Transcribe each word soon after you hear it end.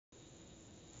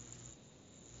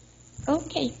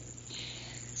Okay.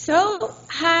 So,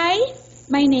 hi,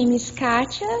 my name is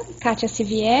Katia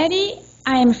Sivieri.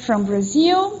 I'm from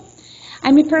Brazil.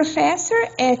 I'm a professor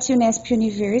at Unesp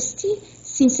University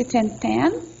since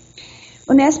 2010.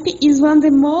 Unesp is one of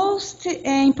the most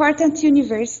important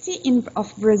universities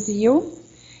of Brazil.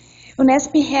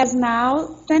 Unesp has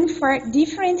now 24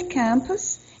 different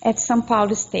campuses at São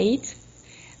Paulo State,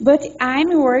 but I'm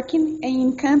working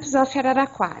in campus of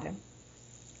Araraquara.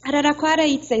 Araraquara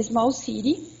is a small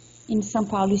city in São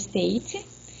Paulo State,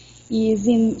 is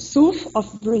in south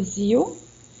of Brazil,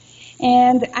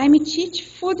 and I'm teach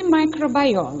food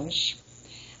microbiology.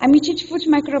 I'm teach food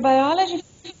microbiology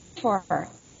for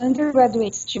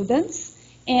undergraduate students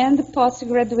and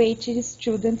postgraduate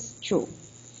students too.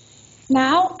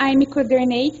 Now I'm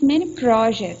coordinate many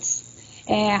projects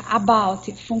about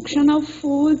functional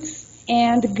foods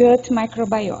and gut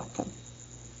microbiota.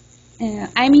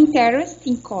 I'm interested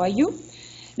in COIL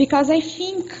because I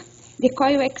think the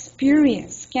COIL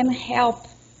experience can help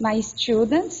my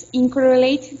students in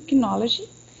correlated technology.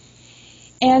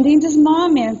 And in this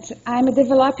moment, I'm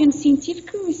developing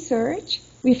scientific research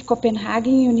with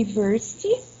Copenhagen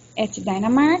University at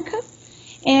Denmark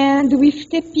and with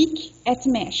the PIC at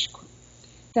Mexico.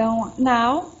 So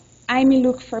now I'm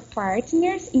looking for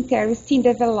partners interested in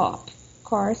develop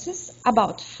courses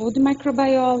about food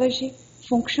microbiology,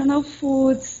 functional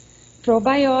foods,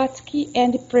 probiotic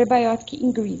and prebiotic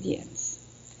ingredients.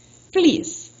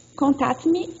 Please contact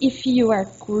me if you are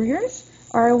curious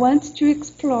or want to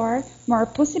explore more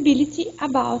possibility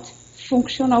about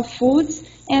functional foods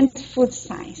and food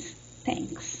science.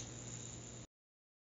 Thanks.